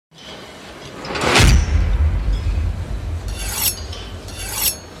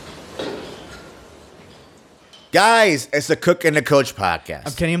Guys, it's the Cook and the Coach podcast.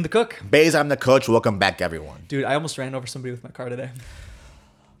 I'm Kenny, I'm the cook. Baeza, I'm the coach. Welcome back, everyone. Dude, I almost ran over somebody with my car today.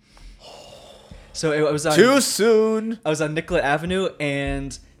 So it was on, Too soon. I was on Nicollet Avenue,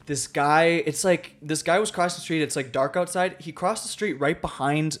 and this guy was crossing the street. It's like dark outside. He crossed the street right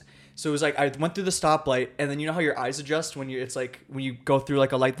behind. So it was like I went through the stoplight, and then you know how your eyes adjust when you go through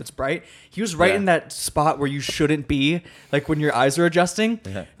like a light that's bright. He was right in that spot where you shouldn't be, like when your eyes are adjusting.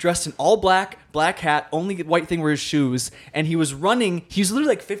 Dressed in all black hat. Only white thing were his shoes, and he was running. He was literally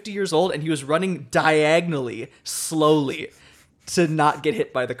like 50 years old, and he was running diagonally, slowly, to not get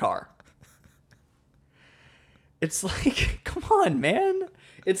hit by the car. It's like, come on, man.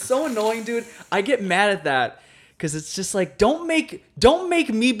 It's so annoying, dude. I get mad at that. Because it's just like, don't make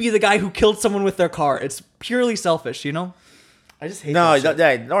me be the guy who killed someone with their car. It's purely selfish, you know? I just hate that shit.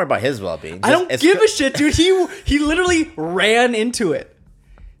 Don't worry about his well-being. I don't give a shit, dude. He literally ran into it.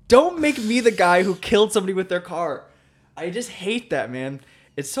 Don't make me the guy who killed somebody with their car. I just hate that, man.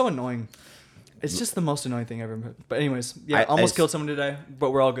 It's so annoying. It's just the most annoying thing ever. But anyways, I almost killed someone today, but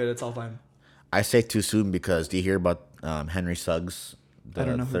we're all good. It's all fine. I say too soon because do you hear about Henry Suggs? I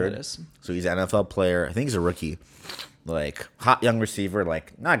don't know who that is. So he's an NFL player. I think he's a rookie. Like, hot young receiver.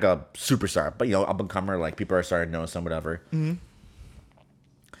 Like, not like a superstar, but, you know, up-and-comer. Like, people are starting to notice him, whatever. Mm-hmm.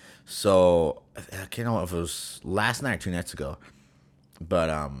 So, I can't know if it was last night or 2 nights ago.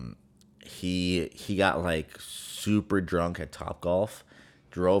 But he got, like, super drunk at Topgolf.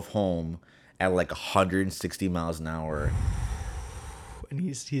 Drove home at, like, 160 miles an hour. And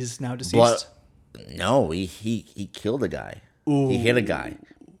he's now deceased? No, he killed a guy. Ooh. He hit a guy.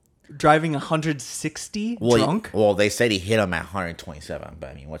 Driving 160 drunk? Well, they said he hit him at 127, but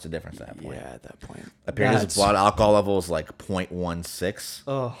I mean, what's the difference at that point? Yeah, at that point. Apparently, his blood alcohol level is like 0.16,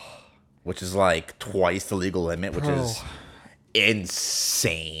 oh, which is like twice the legal limit, which is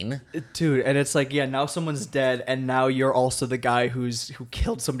insane. Dude, and it's like, yeah, now someone's dead, and now you're also the guy who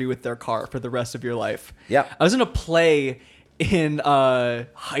killed somebody with their car for the rest of your life. Yeah. I was in a play in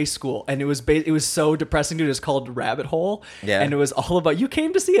high school, and it was so depressing, dude. It was called Rabbit Hole. Yeah. And it was all about, you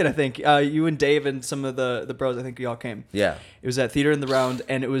came to see it, I think. You and Dave and some of the bros, I think you all came. Yeah. It was at Theater in the Round,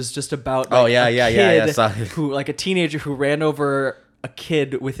 and it was just about kid, like a teenager who ran over a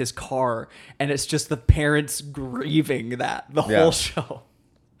kid with his car, and it's just the parents grieving the whole show.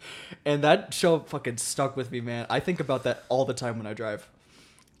 And that show fucking stuck with me, man. I think about that all the time when I drive.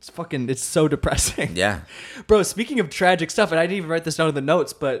 It's so depressing. Yeah. Bro, speaking of tragic stuff, and I didn't even write this down in the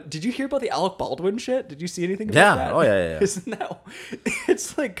notes, but did you hear about the Alec Baldwin shit? Did you see anything about that? Oh, yeah. Isn't that...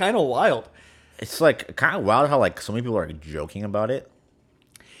 It's like kind of wild. It's like kind of wild how like so many people are joking about it.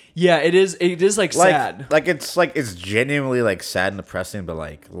 Yeah, it is like sad. It's genuinely like sad and depressing, but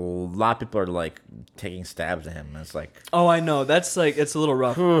like a lot of people are like taking stabs at him. And it's like, oh, I know. That's like, it's a little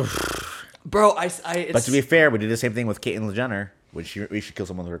rough. Bro, but to be fair, we did the same thing with Caitlyn Jenner. We should kill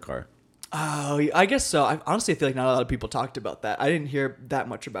someone with her car. Oh, I guess so. Honestly, I feel like not a lot of people talked about that. I didn't hear that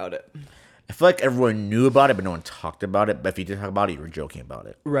much about it. I feel like everyone knew about it, but no one talked about it. But if you did talk about it, you were joking about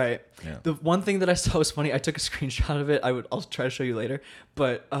it. Right. Yeah. The one thing that I saw was funny. I took a screenshot of it. I'll try to show you later.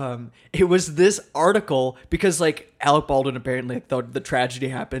 But it was this article because like Alec Baldwin apparently the tragedy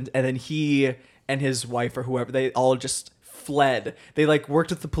happened, and then he and his wife or whoever, they all just fled. They like worked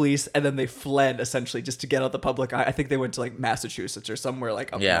with the police, and then they fled essentially just to get out the public eye. I think they went to like Massachusetts or somewhere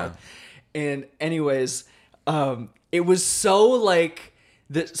like up north. And anyways, it was so like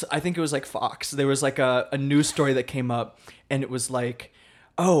this. I think it was like Fox. There was like a news story that came up, and it was like,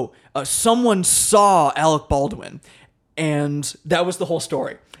 someone saw Alec Baldwin, and that was the whole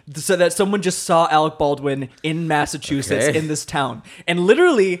story. So that someone just saw Alec Baldwin in Massachusetts in this town, and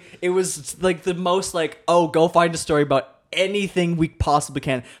literally it was like the most like, go find a story about anything we possibly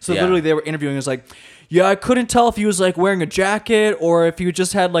can. So literally they were interviewing. It was like, I couldn't tell if he was like wearing a jacket or if he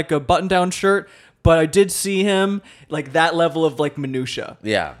just had like a button down shirt, but I did see him. Like that level of like minutia.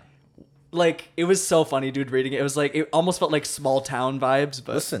 Yeah. Like it was so funny, dude, reading it. It was like, it almost felt like small town vibes.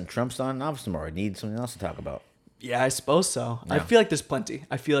 But listen, Trump's not in office anymore. I need something else to talk about. Yeah, I suppose so. Yeah. I feel like there's plenty.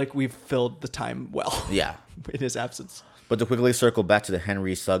 I feel like we've filled the time well. Yeah. In his absence. But to quickly circle back to the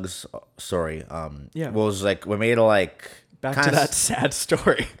Henry Suggs story, was like what made it like back to that sad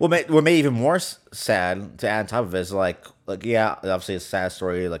story. What made even more sad to add on top of it is like obviously a sad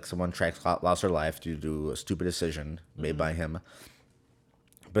story. Like someone lost their life due to a stupid decision made by him.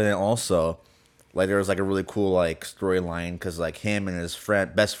 But then also, like there was like a really cool like storyline because like him and his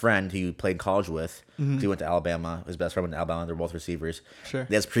best friend he played college with, he went to Alabama. His best friend went to Alabama. They're both receivers. Sure.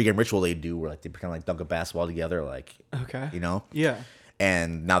 They have this pregame ritual they do where like they pretend like dunk a basketball together, like you know. Yeah.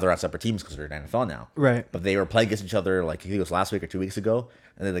 and now they're on separate teams because they're in NFL now. Right. But they were playing against each other like I think it was last week or 2 weeks ago,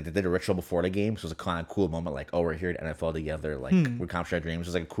 and then like they did a ritual before the game, so it was a kind of cool moment. Like, oh, we're here at NFL together, like we're accomplishing our dreams. It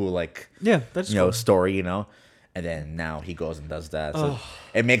was like a cool like that's cool. Story, And then now he goes and does that. So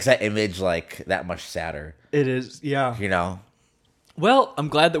it makes that image like that much sadder. It is, yeah. Well, I'm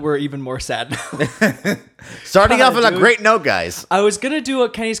glad that we're even more sad now. Starting off on a great note, guys. I was going to do a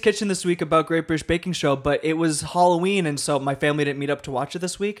Kenny's Kitchen this week about Great British Baking Show, but it was Halloween, and so my family didn't meet up to watch it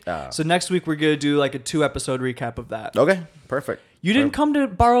this week. So next week, we're going to do like a 2-episode recap of that. Okay, perfect. You didn't come to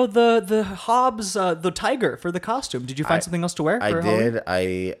borrow the Hobbs, the tiger for the costume. Did you find something else to wear? I for did.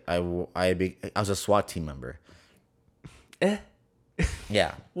 Halloween? I was a SWAT team member.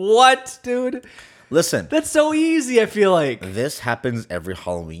 Yeah. What, dude? Listen. That's so easy, I feel like. This happens every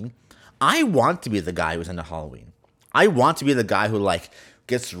Halloween. I want to be the guy who's into Halloween. I want to be the guy who, like,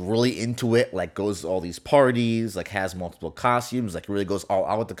 gets really into it, like, goes to all these parties, like, has multiple costumes, like, really goes all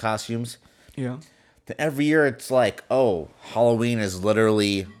out with the costumes. Yeah. Then every year it's like, oh, Halloween is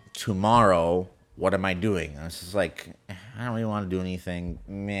literally tomorrow. What am I doing? And it's just like, I don't really want to do anything.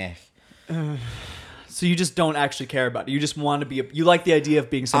 Meh. So you just don't actually care about it. You just want to be. You like the idea of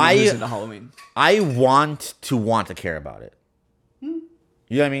being someone who's into Halloween. I want to care about it. You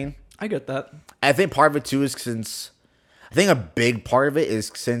know what I mean? I get that. I think part of it too is since I think a big part of it is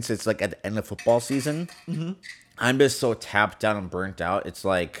since it's like at the end of football season. Mm-hmm. I'm just so tapped out and burnt out. It's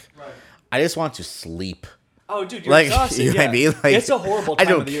like I just want to sleep. Oh, dude, you're exhausted. You know what I mean? Like, it's a horrible time I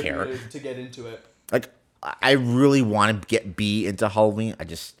don't of the year care. to get into it. Like I really want to be into Halloween. I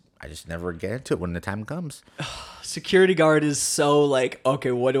just never get into it when the time comes. Security guard is so like,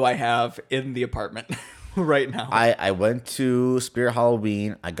 okay, what do I have in the apartment right now? I went to Spirit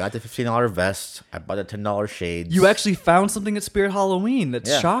Halloween. I got the $15 vest. I bought the $10 shades. You actually found something at Spirit Halloween.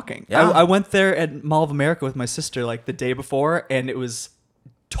 That's shocking. Yeah. I went there at Mall of America with my sister like the day before, and it was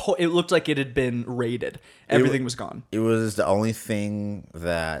it looked like it had been raided. Everything was gone. It was the only thing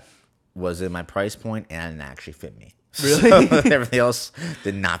that was in my price point and it actually fit me. Really? So everything else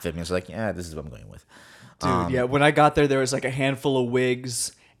did not fit me. I was like, yeah, this is what I'm going with. Dude, yeah. When I got there was like a handful of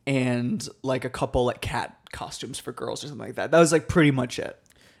wigs and like a couple like cat costumes for girls or something like that. That was like pretty much it.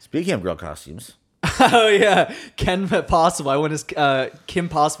 Speaking of girl costumes. Oh, yeah. Ken Possible. I went as Kim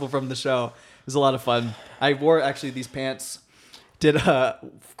Possible from the show. It was a lot of fun. I wore actually these pants. Did a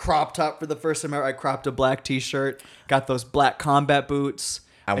crop top for the first time ever. I cropped a black t-shirt. Got those black combat boots.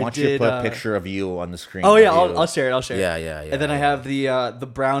 I want you to put a picture of you on the screen. Oh yeah, I'll share it. I'll share it. Yeah. And then I have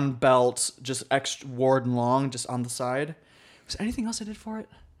the brown belt, just extra ward and long, just on the side. Was there anything else I did for it?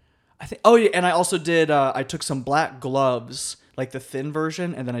 I think. Oh yeah, and I also did. I took some black gloves, like the thin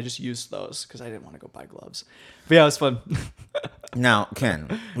version, and then I just used those because I didn't want to go buy gloves. But yeah, it was fun. Now,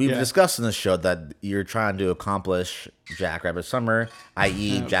 Ken, we've discussed in the show that you're trying to accomplish Jackrabbit Summer,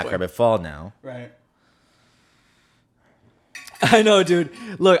 i.e., Jackrabbit Fall now. Right. I know, dude.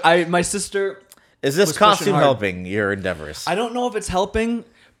 Look, my sister. Is this costume helping your endeavors? I don't know if it's helping,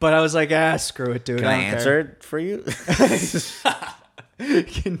 but I was like, screw it, dude. Can I answer it for you?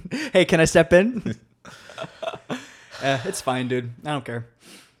 Hey, can I step in? It's fine, dude. I don't care.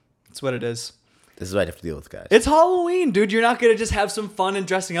 It's what it is. This is what I have to deal with, guys. It's Halloween, dude. You're not going to just have some fun and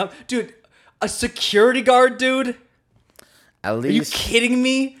dressing up. Dude, a security guard, dude? At least. Are you kidding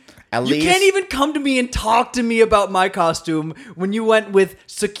me? At you least, can't even come to me and talk to me about my costume when you went with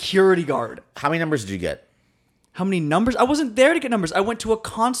security guard. How many numbers did you get? How many numbers? I wasn't there to get numbers. I went to a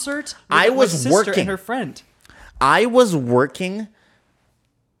concert with I was my sister working. and her friend. I was working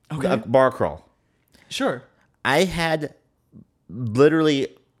Okay. a bar crawl. Sure. I had literally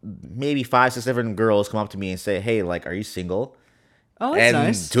maybe 5, 6 different girls come up to me and say, "Hey, like, are you single?" Oh, that's and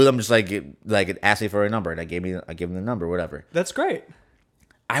nice. 2 of them just like asked me for a number, and I gave them the number, whatever. That's great.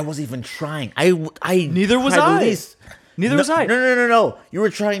 I wasn't even trying. I Neither was I. Neither was I. No. You were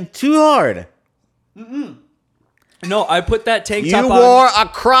trying too hard. No, I put that tank top on. You wore a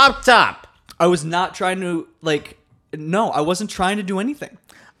crop top. I was not trying to, no, I wasn't trying to do anything.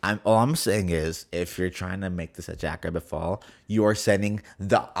 All I'm saying is, if you're trying to make this a Jackrabbit Fall, you are sending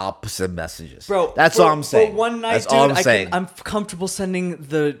the opposite messages, Bro. That's all I'm saying. For one night, that's dude, all I'm saying. I'm comfortable sending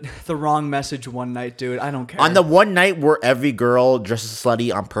the wrong message one night, dude. I don't care. On the one night where every girl dresses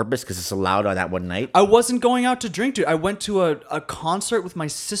slutty on purpose because it's allowed on that one night. I wasn't going out to drink, dude. I went to a concert with my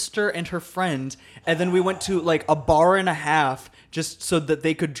sister and her friend, and then we went to like a bar and a half just so that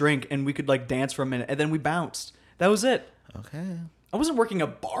they could drink and we could like dance for a minute, and then we bounced. That was it. Okay. I wasn't working a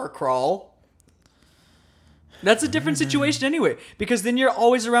bar crawl. That's a different situation anyway, because then you're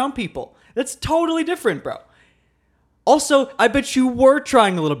always around people. That's totally different, bro. Also, I bet you were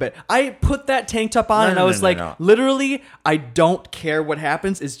trying a little bit. I put that tank top on and I was like, literally, I don't care what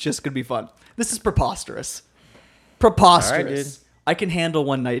happens. It's just going to be fun. This is preposterous. Preposterous. All right, dude. I can handle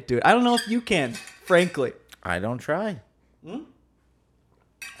one night, dude. I don't know if you can, frankly. I don't try. And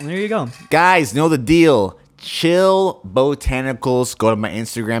there you go. Guys, know the deal. Chill Botanicals. Go to my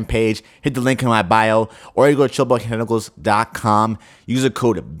Instagram page. Hit the link in my bio. Or you go to chillbotanicals.com. Use the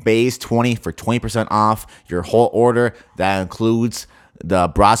code BAZE20 for 20% off your whole order. That includes the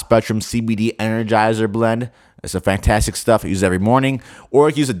broad spectrum CBD Energizer blend. It's a fantastic stuff. I use it every morning. Or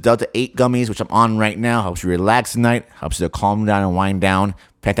you can use the Delta 8 gummies, which I'm on right now. Helps you relax at night. Helps you to calm down and wind down.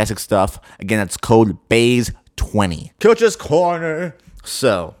 Fantastic stuff. Again, that's code BAZE20. Coach's Corner.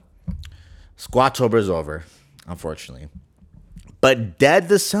 So, Squattober is over, unfortunately. But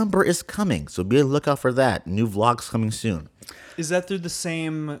Deadcember is coming, so be on the lookout for that. New vlogs coming soon. Is that through the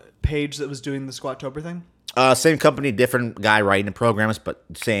same page that was doing the Squattober thing? Same company, different guy writing the programs, but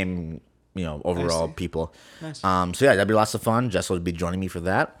same, overall people. Nice. So yeah, that'd be lots of fun. Jess will be joining me for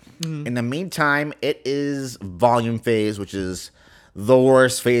that. In the meantime, it is volume phase, which is the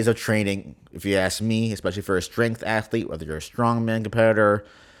worst phase of training, if you ask me, especially for a strength athlete, whether you're a strongman competitor,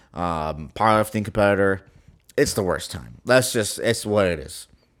 powerlifting competitor. It's the worst time. It's what it is.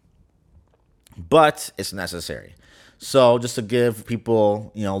 But it's necessary. So just to give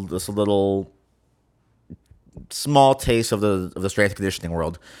people, just a little small taste of the strength conditioning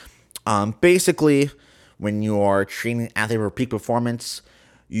world. Basically, when you are training athlete for peak performance,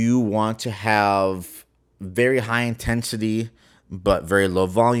 you want to have very high intensity but very low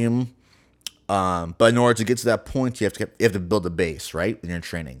volume. But in order to get to that point, you have to build a base, right, in your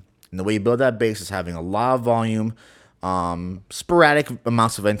training. And the way you build that base is having a lot of volume, sporadic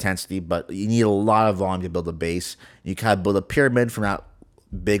amounts of intensity, but you need a lot of volume to build a base. You kind of build a pyramid from that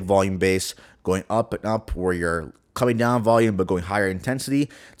big volume base, going up and up, where you're coming down volume but going higher intensity.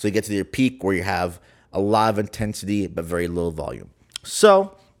 So you get to your peak where you have a lot of intensity but very low volume.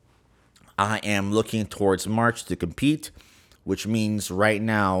 So I am looking towards March to compete, which means right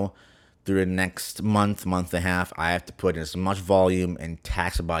now, through the next month and a half, I have to put in as much volume and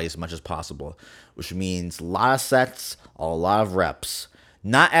tax the body as much as possible, which means a lot of sets, a lot of reps.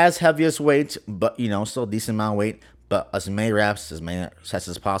 Not as heavy as weight, but, still a decent amount of weight, but as many reps, as many sets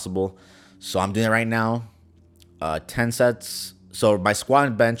as possible. So I'm doing it right now. 10 sets. So my squat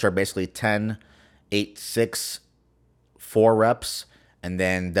and bench are basically 10, 8, 6, 4 reps. And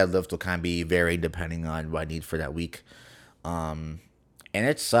then deadlift will kind of be varied depending on what I need for that week. And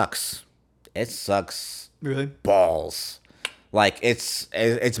it sucks. It sucks. Really? Balls. Like, it's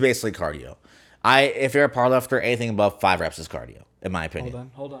basically cardio. If you're a powerlifter, anything above 5 reps is cardio, in my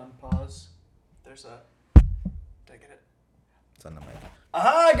opinion. Hold on. Pause. There's a... Did I get it? It's on the mic.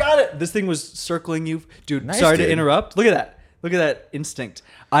 Aha, I got it. This thing was circling you. Dude, Nice, sorry dude. to interrupt. Look at that. Look at that instinct.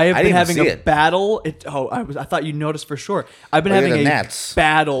 I have been having a battle. I thought you noticed for sure. I've been having a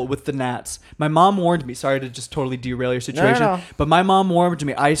battle with the gnats. My mom warned me. Sorry to just totally derail your situation. No. But my mom warned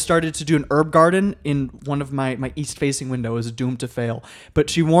me. I started to do an herb garden in one of my east-facing windows. It was doomed to fail. But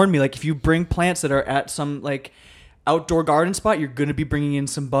she warned me, if you bring plants that are at some, outdoor garden spot, you're going to be bringing in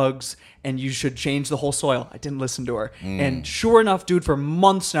some bugs and you should change the whole soil. I didn't listen to her. And sure enough, dude, for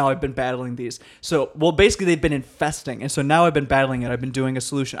months now, I've been battling these. So, basically they've been infesting. And so now I've been battling it. I've been doing a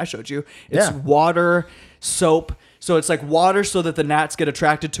solution. I showed you. It's water, soap. So it's like water so that the gnats get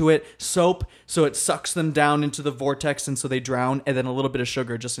attracted to it. Soap so it sucks them down into the vortex and so they drown. And then a little bit of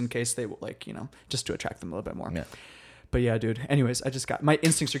sugar just in case they, just to attract them a little bit more. Yeah. But yeah, dude. Anyways, my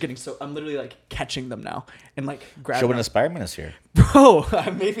instincts are getting so I'm literally catching them now and grabbing. Show when a Spider-Man is here. Bro,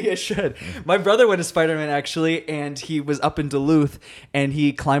 maybe I should. My brother went to Spider-Man actually, and he was up in Duluth, and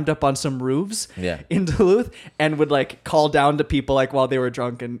he climbed up on some roofs in Duluth and would call down to people while they were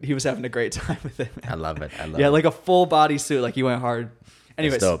drunk, and he was having a great time with it. Man. I love it. Yeah, a full body suit, he went hard.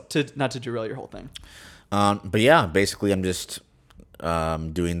 Anyways, not to derail your whole thing. But yeah, basically I'm just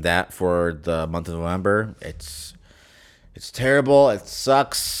doing that for the month of November. It's terrible. It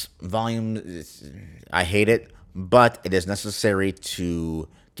sucks. Volume, I hate it, but it is necessary to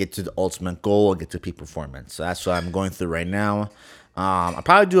get to the ultimate goal and get to peak performance. So that's what I'm going through right now. I'll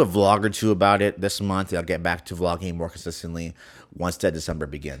probably do a vlog or two about it this month. I'll get back to vlogging more consistently once Deadcember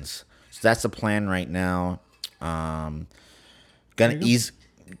begins. So that's the plan right now. Gonna ease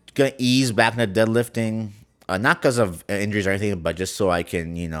back into deadlifting. Not because of injuries or anything, but just so I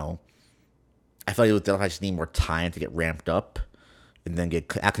can, I feel like with deadlift I just need more time to get ramped up and then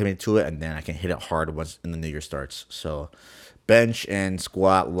get acclimated to it, and then I can hit it hard once in the new year starts. So bench and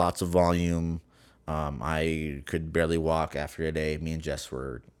squat, lots of volume. I could barely walk after a day. Me and Jess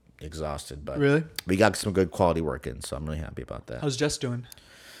were exhausted. But Really? we got some good quality work in, so I'm really happy about that. How's Jess doing?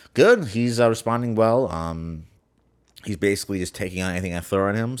 Good. He's responding well. He's basically just taking on anything I throw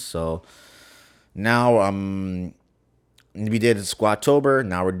at him. So now we did Squattober.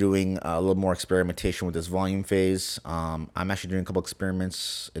 Now we're doing a little more experimentation with this volume phase. I'm actually doing a couple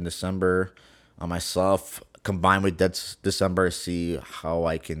experiments in December on myself, combined with Deadcember, to see how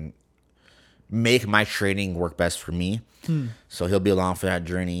I can make my training work best for me. So he'll be along for that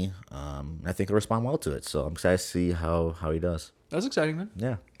journey. I think he'll respond well to it. So I'm excited to see how he does. That's exciting, man.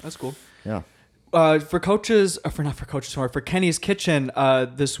 Yeah. That's cool. Yeah. For Kenny's Kitchen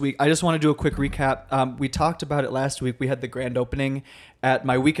this week, I just want to do a quick recap. We talked about it last week. We had the grand opening at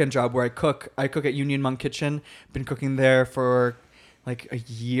my weekend job where I cook. I cook at Union Hmong Kitchen. Been cooking there for like a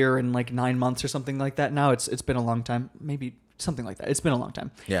year and like 9 months or something like that now. It's been a long time. Maybe something like that. It's been a long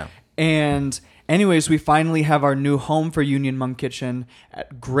time. Yeah. And anyways, we finally have our new home for Union Hmong Kitchen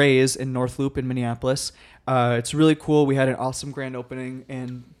at Graze in North Loop in Minneapolis. It's really cool. We had an awesome grand opening,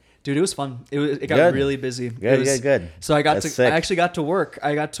 and dude, it was fun. It got Good. really busy. Good. So I actually got to work.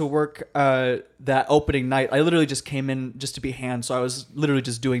 I got to work that opening night. I literally just came in just to be hands. So I was literally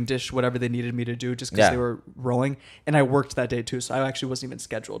just doing whatever they needed me to do just because they were rolling. And I worked that day too. So I actually wasn't even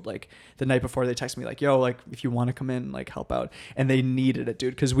scheduled. Like the night before, they texted me like, yo, like if you want to come in, like help out. And they needed it,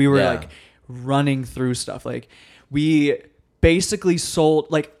 dude. Because we were like running through stuff. Like we basically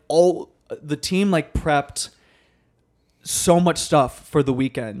sold like all the team like prepped so much stuff for the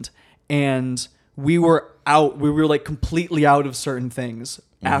weekend, and we were like completely out of certain things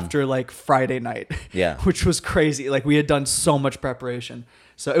after like Friday night, which was crazy. Like we had done so much preparation,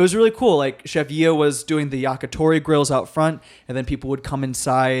 so it was really cool. Like Chef Yeo was doing the yakitori grills out front, and then people would come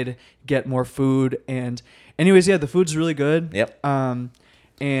inside, get more food. And anyways, the food's really good.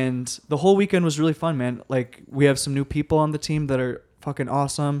 And the whole weekend was really fun, man. Like we have some new people on the team that are fucking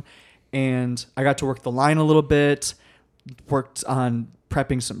awesome, and I got to work the line a little bit. Worked on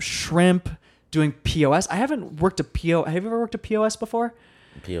prepping some shrimp, doing POS. I haven't worked a POS. Have you ever worked a POS before?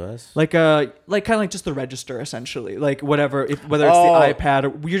 POS? Like kind of like just the register essentially. Like whether it's the iPad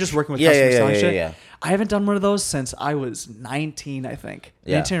or you're just working with customers selling shit. Yeah. I haven't done one of those since I was 19, I think.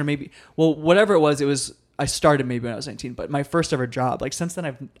 Yeah. 19 or maybe. Well, whatever it was I started maybe when I was 19, but my first ever job. Like since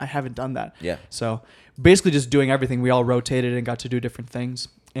then I haven't done that. Yeah. So basically just doing everything. We all rotated and got to do different things,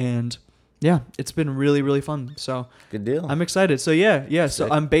 and yeah, it's been really, really fun. So good deal. I'm excited. So yeah. So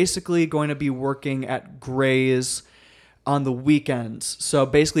I'm basically going to be working at Graze on the weekends. So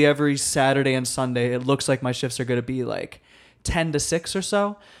basically every Saturday and Sunday, it looks like my shifts are going to be like 10 to 6 or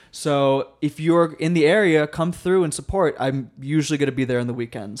so. So if you're in the area, come through and support. I'm usually going to be there on the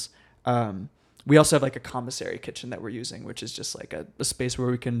weekends. We also have like a commissary kitchen that we're using, which is just like a space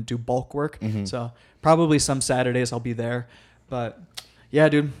where we can do bulk work. So probably some Saturdays I'll be there. But yeah,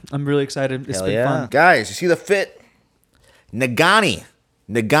 dude, I'm really excited. It's been fun. Guys, you see the fit? Nagani.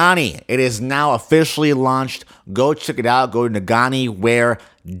 It is now officially launched. Go check it out. Go to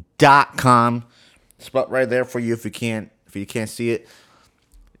naganiwear.com. Spot right there for you if you can't see it.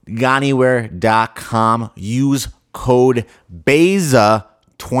 naganiwear.com. Use code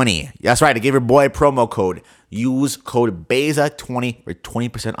Baeza20. That's right. I gave your boy a promo code. Use code Baeza20 for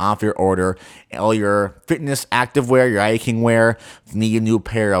 20% off your order. All your fitness activewear, your hiking wear. If you need a new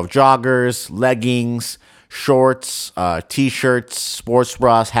pair of joggers, leggings, shorts, t-shirts, sports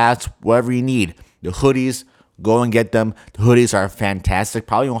bras, hats, whatever you need. The hoodies, go and get them. The hoodies are fantastic.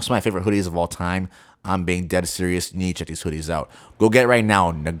 Probably most of my favorite hoodies of all time. I'm being dead serious. You need to check these hoodies out. Go get it right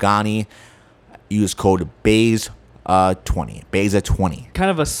now. Nagani. Use code Baeza20. Baeza20.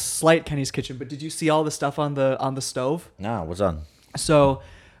 Kind of a slight Kenny's Kitchen, but did you see all the stuff on the stove? No, what's on? So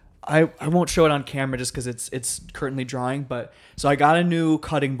I won't show it on camera just because it's currently drying, but so I got a new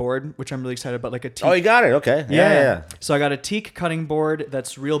cutting board, which I'm really excited about, like a teak. Oh, you got it. Okay. Yeah. So I got a teak cutting board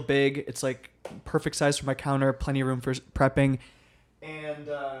that's real big. It's like perfect size for my counter, plenty of room for prepping. And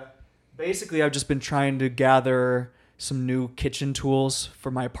basically I've just been trying to gather some new kitchen tools for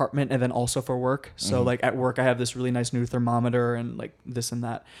my apartment and then also for work. So like at work, I have this really nice new thermometer and like this and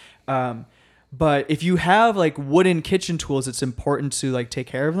that. But if you have like wooden kitchen tools, it's important to like take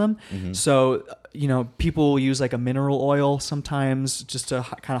care of them. So, people will use like a mineral oil sometimes just to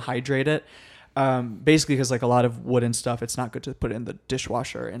kind of hydrate it. Basically because like a lot of wooden stuff, it's not good to put it in the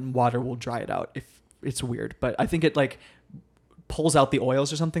dishwasher and water will dry it out. If it's weird, but I think it like pulls out the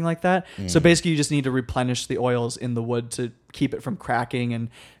oils or something like that. So basically you just need to replenish the oils in the wood to keep it from cracking and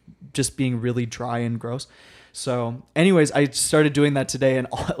just being really dry and gross. So anyways, I started doing that today, and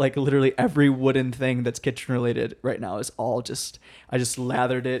like literally every wooden thing that's kitchen related right now is all I just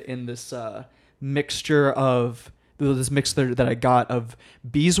lathered it in this mixture of this mixture that I got of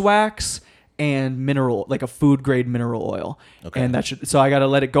beeswax and mineral, like a food grade mineral oil. Okay. And so I got to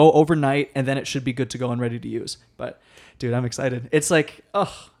let it go overnight, and then it should be good to go and ready to use. But dude, I'm excited. It's like,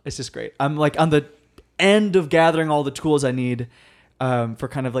 it's just great. I'm like on the end of gathering all the tools I need for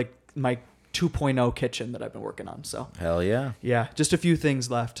kind of like my 2.0 kitchen that I've been working on. So hell yeah. Yeah, just a few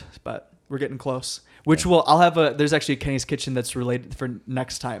things left, but we're getting close. There's actually a Kenny's Kitchen that's related for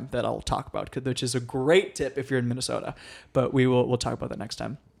next time that I'll talk about, which is a great tip if you're in Minnesota. But we'll talk about that next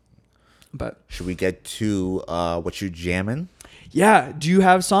time. But should we get to Whatchu Jammin? Yeah. Do you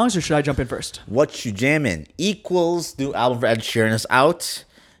have songs, or should I jump in first? Whatchu Jammin equals new album for Ed Sheeran is out,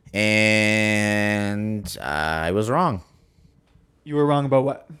 and I was wrong. You were wrong about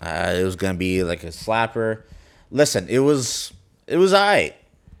what? It was gonna be like a slapper. Listen, it was alright.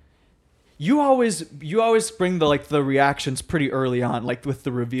 You always bring the reactions pretty early on, like with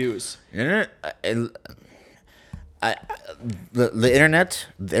the reviews. The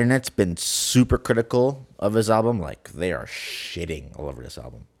internet's been super critical of his album. Like, they are shitting all over this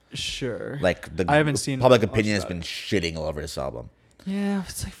album. Sure. Like, I haven't seen public opinion has been shitting all over this album. Yeah,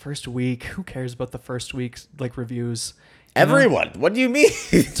 it's like first week. Who cares about the first week's like reviews? Everyone. What do you mean?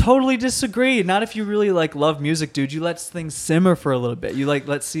 Totally disagree. Not if you really like love music, dude. You let things simmer for a little bit. You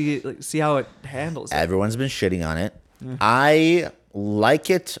let's see how it handles it. Everyone's been shitting on it. I like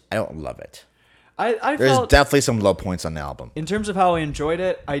it. I don't love it. There's definitely some low points on the album. In terms of how I enjoyed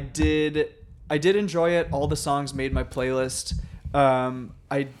it, I did enjoy it. All the songs made my playlist.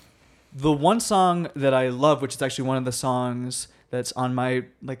 The one song that I love, which is actually one of the songs that's on my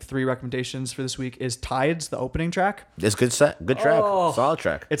like 3 recommendations for this week, is Tides, the opening track. It's good track, solid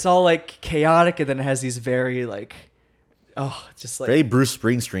track. It's all like chaotic, and then it has these very like, just like very Bruce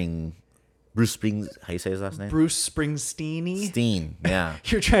Springsteen. Bruce Springs, how you say his last name? Bruce Springsteen-y. Steen, yeah.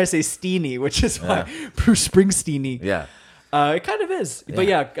 You're trying to say Steeny, which is why Bruce Springsteen-y. Yeah. It kind of is. Yeah. But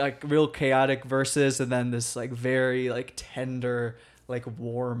yeah, like real chaotic verses, and then this like very like tender, like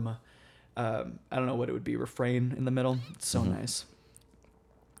warm, I don't know what it would be, refrain in the middle. It's so nice.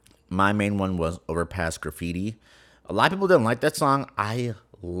 My main one was Overpass Graffiti. A lot of people didn't like that song.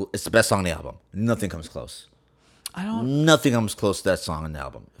 It's the best song on the album. Nothing comes close. Nothing comes close to that song on the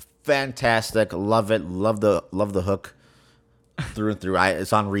album. Fantastic. Love it. Love the hook through and through.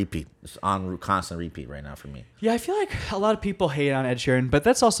 It's on repeat. It's on constant repeat right now for me. Yeah, I feel like a lot of people hate on Ed Sheeran, but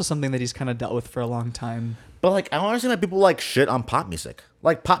that's also something that he's kind of dealt with for a long time. But like, I don't understand that people like shit on pop music.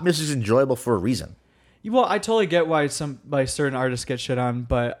 Like, pop music is enjoyable for a reason. Well, I totally get why certain artists get shit on,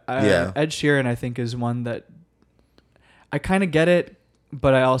 but Ed Sheeran, I think, is one that I kind of get it,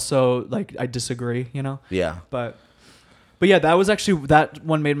 but I also I disagree. Yeah. But yeah, that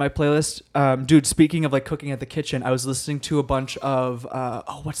one made my playlist. Dude, speaking of like cooking at the kitchen, I was listening to a bunch of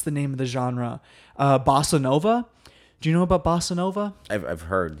what's the name of the genre? Bossanova. Do you know about bossanova? I've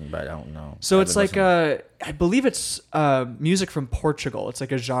heard, but I don't know. So it's like I believe it's music from Portugal. It's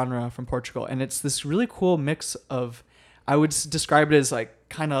like a genre from Portugal, and it's this really cool mix of, I would describe it as like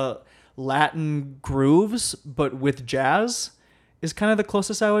kind of Latin grooves, but with jazz is kind of the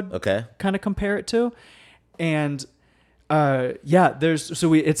closest I would kind of compare it to. And it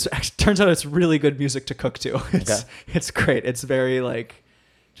turns out it's really good music to cook to. It's great. It's very like,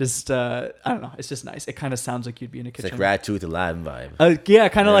 just I don't know. It's just nice. It kind of sounds like you'd be in a kitchen. It's like Ratatouille Latin vibe. Yeah,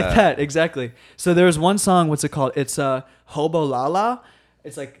 kind of like that. Exactly. So there's one song. What's it called? It's Hobo La La.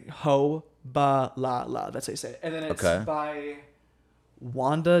 It's like Ho Ba La La. That's how you say it. And then it's by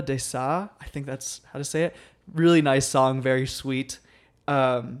Wanda de Sa. I think that's how to say it. Really nice song. Very sweet.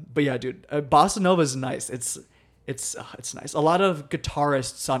 But yeah, dude, bossa nova is nice. It's nice. A lot of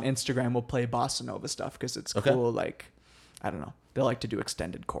guitarists on Instagram will play bossa nova stuff because it's cool. Like, I don't know. They like to do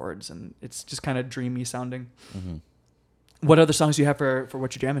extended chords, and it's just kind of dreamy sounding. Mm-hmm. What other songs do you have for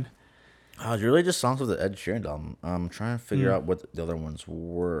Whatchu Jammin? It's really just songs with the Ed Sheeran album. I'm trying to figure out what the other ones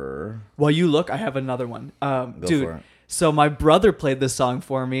were. While you look, I have another one. Go dude, for it. So my brother played this song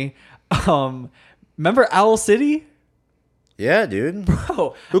for me. Remember Owl City? Yeah, dude.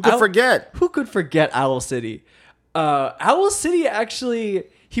 Bro. Who could forget? Who could forget Owl City? Owl City, actually,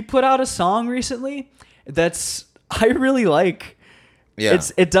 he put out a song recently that's I really like. Yeah.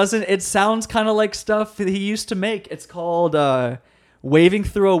 It sounds kind of like stuff that he used to make. It's called Waving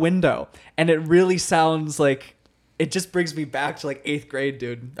Through a Window, and it really sounds like, it just brings me back to like 8th grade,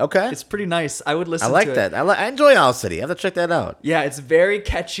 dude. Okay. It's pretty nice. I would listen to it. I like that. I enjoy Owl City. I have to check that out. Yeah, it's very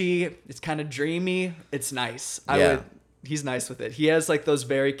catchy. It's kind of dreamy. It's nice. He's nice with it. He has like those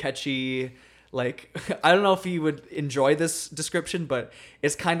very catchy, like, I don't know if you would enjoy this description, but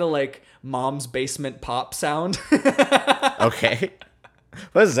it's kind of like mom's basement pop sound. Okay.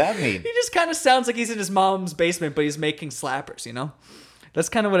 What does that mean? He just kind of sounds like he's in his mom's basement, but he's making slappers, you know? That's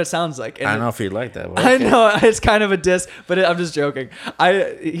kind of what it sounds like. And I don't know if you'd like that. I know it's kind of a diss, but I'm just joking.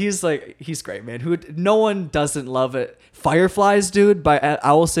 He's great, man. No one doesn't love it. Fireflies, dude, by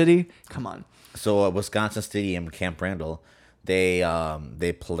Owl City. Come on. So Wisconsin Stadium, Camp Randall,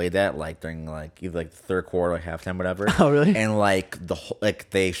 they played that like during like either like the third quarter, like halftime, whatever. Oh, really? And like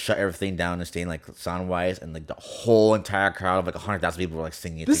they shut everything down and staying like sound wise, and like the whole entire crowd of like 100,000 people were like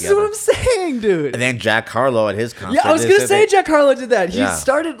singing it This together. is what I'm saying, dude. And then Jack Harlow at his concert. Yeah, I was gonna say Jack Harlow did that. He Yeah.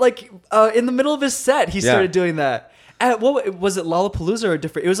 started like in the middle of his set. He started doing that. At what was it, Lollapalooza or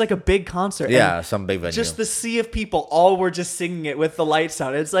different? It was like a big concert. Yeah, and some big venue. just the sea of people, all were just singing it with the lights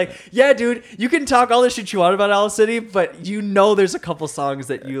on. It's like, yeah, dude, you can talk all the shit you want about Owl City, but you know there's a couple songs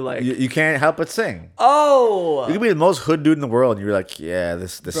that you like. You can't help but sing. Oh, You can be the most hood dude in the world, and you're like, yeah,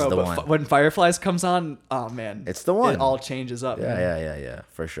 this bro, is the but one. when Fireflies comes on, oh man, It's the one. It all changes up. Man. Yeah,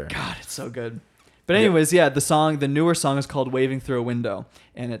 for sure. God, it's so good. But anyways, yeah, the newer song is called "Waving Through a Window,"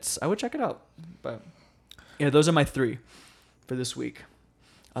 and I would check it out. But yeah, those are my 3 for this week.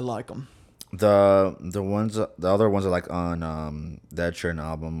 I like them. The other ones I like on the Ed Sheeran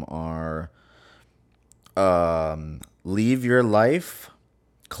album are "Leave Your Life,"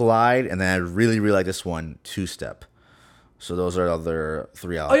 "Collide," and then I really like this one, "Two Step." So those are the other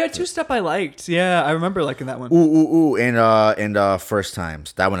 3 albums. Oh yeah, Two Step I liked. Yeah, I remember liking that one. Ooh, and First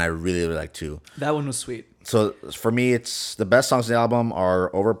Times. That one I really like too. That one was sweet. So for me, it's the best songs on the album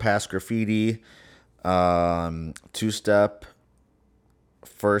are "Overpass," "Graffiti," "Two Step,"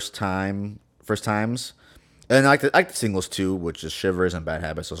 First Times, and I like the singles too, which is "Shivers" and "Bad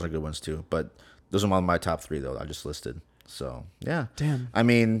Habits." Those are good ones too. But those are one of my top 3 though I just listed. So yeah, Damn. I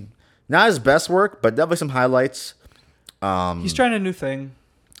mean, not his best work, but definitely some highlights. He's trying a new thing.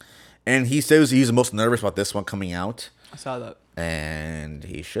 And he says he's the most nervous about this one coming out, I saw that. and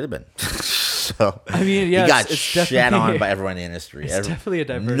he should have been. So I mean, yeah, he got it's shat on by everyone in the industry. It's definitely a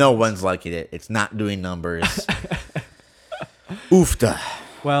divergence. No one's liking it. It's not doing numbers. Oofda.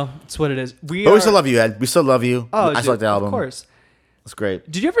 Well, it's what it is. But we still love you, Ed. We still love you. Oh, I still like the album. Of course. It's great.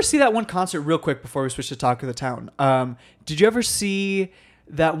 Did you ever see that one concert real quick before we switch to Talk of the Town? Did you ever see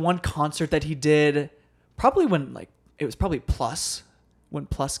that one concert that he did? Probably when it was probably Plus, when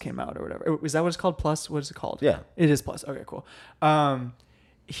Plus came out or whatever. Is that what it's called? Plus? What is it called? Yeah. It is Plus. Okay, cool.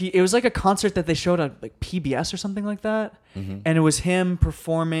 It was like a concert that they showed on like PBS or something like that, and it was him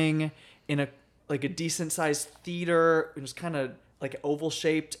performing in a decent sized theater. It was kind of like oval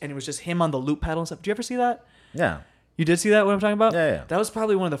shaped, and it was just him on the loop pedal and stuff. Did you ever see that? Yeah. You did see that, what I'm talking about? Yeah. That was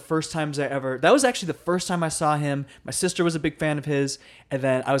probably one of the first times that was actually the first time I saw him. My sister was a big fan of his. And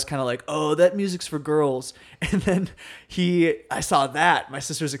then I was kind of like, oh, that music's for girls. And then I saw that. My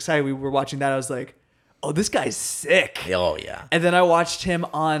sister was excited. We were watching that. I was like, oh, this guy's sick. Oh, yeah. And then I watched him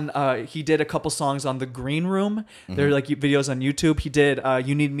on, he did a couple songs on The Green Room. They're like videos on YouTube. He did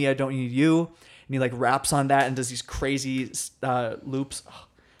You Need Me, I Don't Need You. And he like raps on that and does these crazy loops.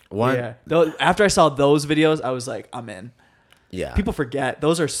 Yeah. After I saw those videos, I was like, I'm in. Yeah. People forget.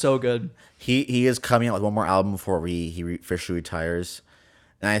 Those are so good. He is coming out with one more album before he officially retires.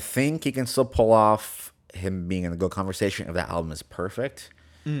 And I think he can still pull off him being in a good conversation if that album is perfect.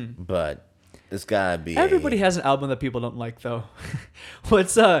 But it's gotta be. Everybody has an album that people don't like, though.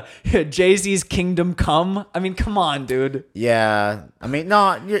 What's Jay-Z's Kingdom Come? I mean, come on, dude. Yeah. I mean,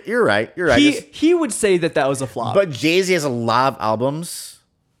 no, you're right. You're right. He would say that was a flop. But Jay-Z has a lot of albums.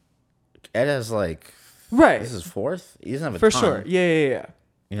 Ed has like, right. This is 4th. He doesn't have a for ton. sure. Yeah.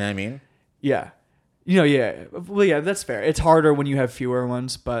 You know what I mean? Yeah. Yeah. Well, yeah, that's fair. It's harder when you have fewer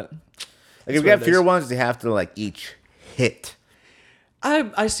ones, but Like if you have fewer ones, they have to like each hit.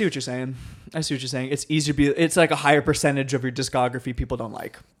 I see what you're saying. It's easier to be. It's like a higher percentage of your discography people don't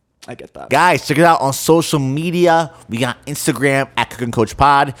like. I get that. Guys, check it out on social media. We got Instagram at Cooking Coach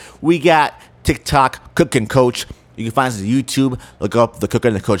Pod. We got TikTok, Cooking Coach. You can find us on YouTube. Look up the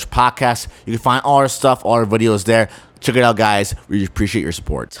Cooking and Coach podcast. You can find all our stuff, all our videos there. Check it out, guys. We appreciate your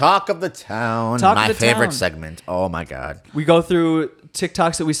support. Talk of the Town. My favorite segment. Oh, my God. We go through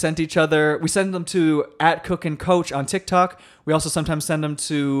TikToks that we sent each other. We send them to at Cook and Coach on TikTok. We also sometimes send them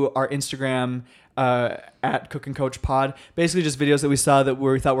to our Instagram at Cook and Coach Pod. Basically just videos that we saw that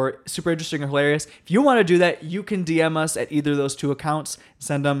we thought were super interesting or hilarious. If you want to do that, you can DM us at either of those 2 accounts.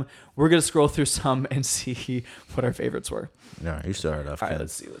 Send them. We're going to scroll through some and see what our favorites were. No, you started off. All right,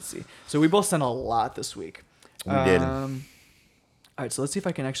 let's see. So we both sent a lot this week. We did. All right, so let's see if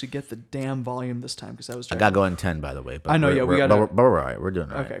I can actually get the damn volume this time because I was. I got going 10, by the way. But I know, yeah, we got. But we're all right. We're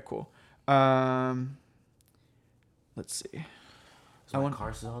doing all right. Okay, cool. Let's see. Is my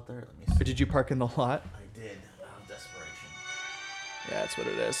car still out there? Let me see. Did you park in the lot? I did. Out of desperation. Yeah, that's what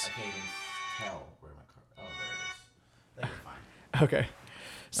it is. I can't even tell where my car. Oh, there it is. That's fine. Okay.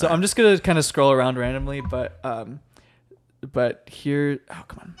 So I'm just gonna kind of scroll around randomly, but here. Oh,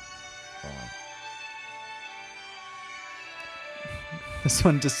 come on.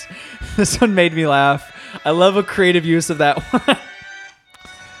 This one made me laugh. I love a creative use of that one.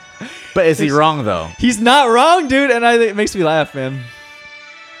 But is he wrong though? He's not wrong, dude, and it makes me laugh, man.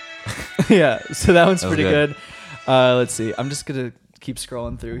 Yeah, so that one's pretty good. Let's see. I'm just gonna keep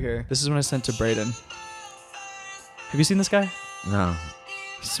scrolling through here. This is one I sent to Brayden. Have you seen this guy? No.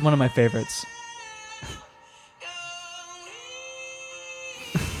 He's one of my favorites.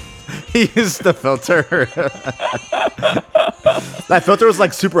 He used the filter. That filter was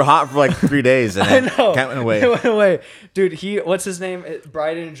like super hot for like 3 days, and then it went away. It went away, dude. What's his name?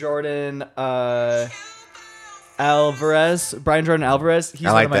 Brian Jordan Alvarez. Brian Jordan Alvarez. He's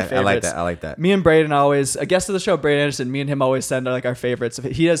one of my favorites. I like that. Me and Brayden always, a guest of the show, Brayden Anderson. Me and him always send like our favorites.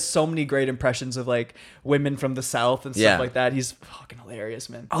 He has so many great impressions of like women from the South and stuff like that. He's fucking hilarious,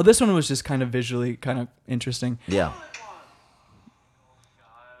 man. Oh, this one was just kind of visually kind of interesting. Yeah.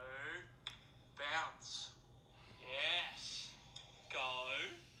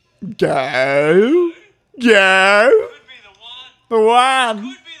 Go. Could be the one.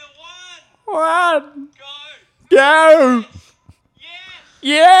 Could be the one. Go.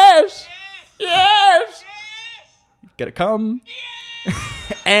 Yes. Gotta come.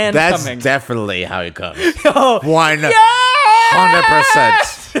 And that's coming. definitely how he comes. 100%.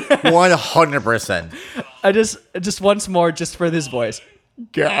 100%. I just once more, just for this voice.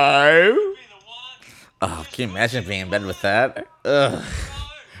 Go. Oh, can you imagine being in bed with that? Ugh.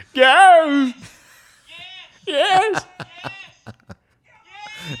 Go. Yes.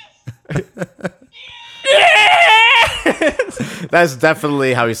 That's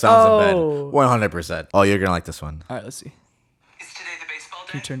definitely how he sounds in bed. 100%. Oh, you're gonna like this one. All right, let's see. Is today the baseball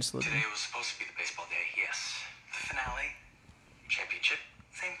day? Can you turn just a little Today bit? was supposed to be the baseball day, yes. The finale, championship,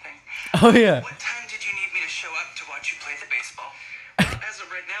 same thing. Oh yeah. What time did you need me to show up to watch you play the baseball? As of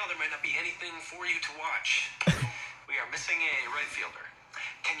right now, there might not be anything for you to watch. We are missing a right fielder.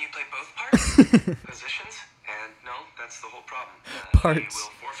 Can you play both parts? Positions? And no, that's the whole problem. Parts. We will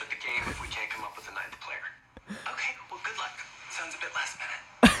forfeit the game if we can't come up with a ninth player. Okay, well, good luck. Sounds a bit last minute.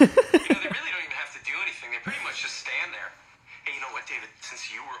 They really don't even have to do anything. They pretty much just stand there. Hey, you know what, David? Since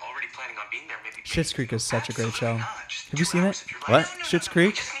you were already planning on being there, maybe... Schitt's Creek is such a great show. Absolutely not. Just Have you seen it? 2 hours if you're What? like, no, Schitt's we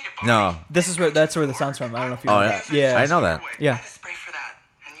Creek? just need a bar. No. That's where the sound's from. I don't know if you Oh, know yeah? that. Yeah. I know that. Yeah. I spray for that.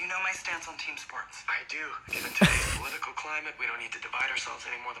 And you know my stance on team sports. I do. Given today's political climate, we don't need to divide ourselves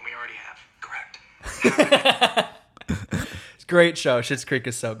any more than we already have. Correct. It's a great show. Schitt's Creek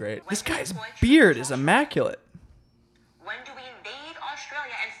is so great. This guy's beard is immaculate. When do we invade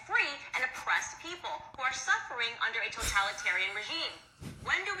Australia and free and oppress people who are suffering under a totalitarian regime?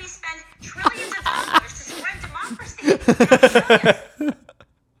 When do we spend trillions of dollars to spread democracy in Australia?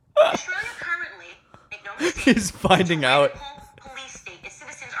 Australia currently, make no mistake, He's finding out. police state. Its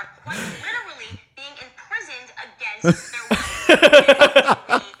citizens are quite literally being imprisoned against their will.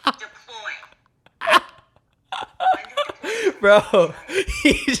 Deploy. When do we deploy? Bro,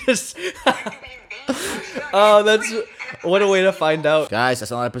 he just... Oh, that's... What a way to find out. Guys,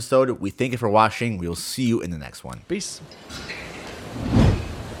 that's another episode. We thank you for watching. We will see you in the next one. Peace.